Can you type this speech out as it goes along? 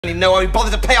Don't even know why we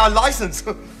bother to pay our licence.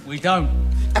 We don't.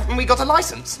 Haven't we got a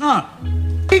licence? No.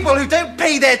 People who don't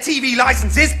pay their TV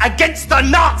licences against the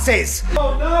Nazis!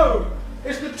 Oh no!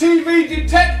 It's the TV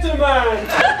detector man!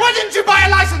 Why didn't you buy a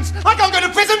licence? I can't go to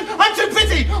prison! I'm too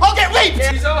busy! I'll get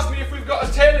raped! He's asked me if we've got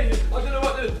a telly. I don't know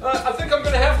what to... I think I'm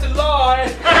going to have to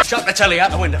lie. Chuck the telly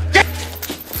out the window.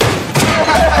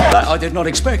 That I did not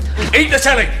expect. Eat the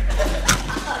telly!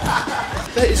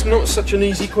 That is not such an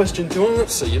easy question to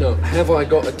answer, you know. Have I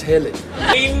got a telly?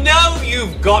 We know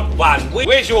you've got one.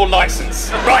 Where's your license?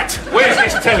 Right, where's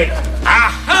this telly?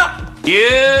 Aha!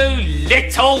 You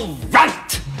little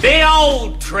runt! The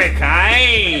old trick,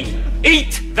 eh?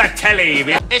 Eat the telly.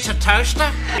 It's a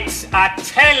toaster. It's a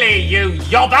telly, you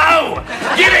yobbo!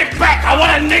 Give it back, I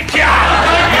want to nick you!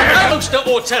 Toaster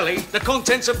or telly, the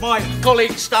contents of my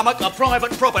colleague's stomach are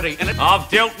private property, and I've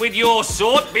dealt with your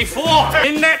sort before.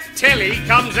 When that telly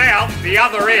comes out the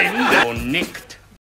other end, you're nicked.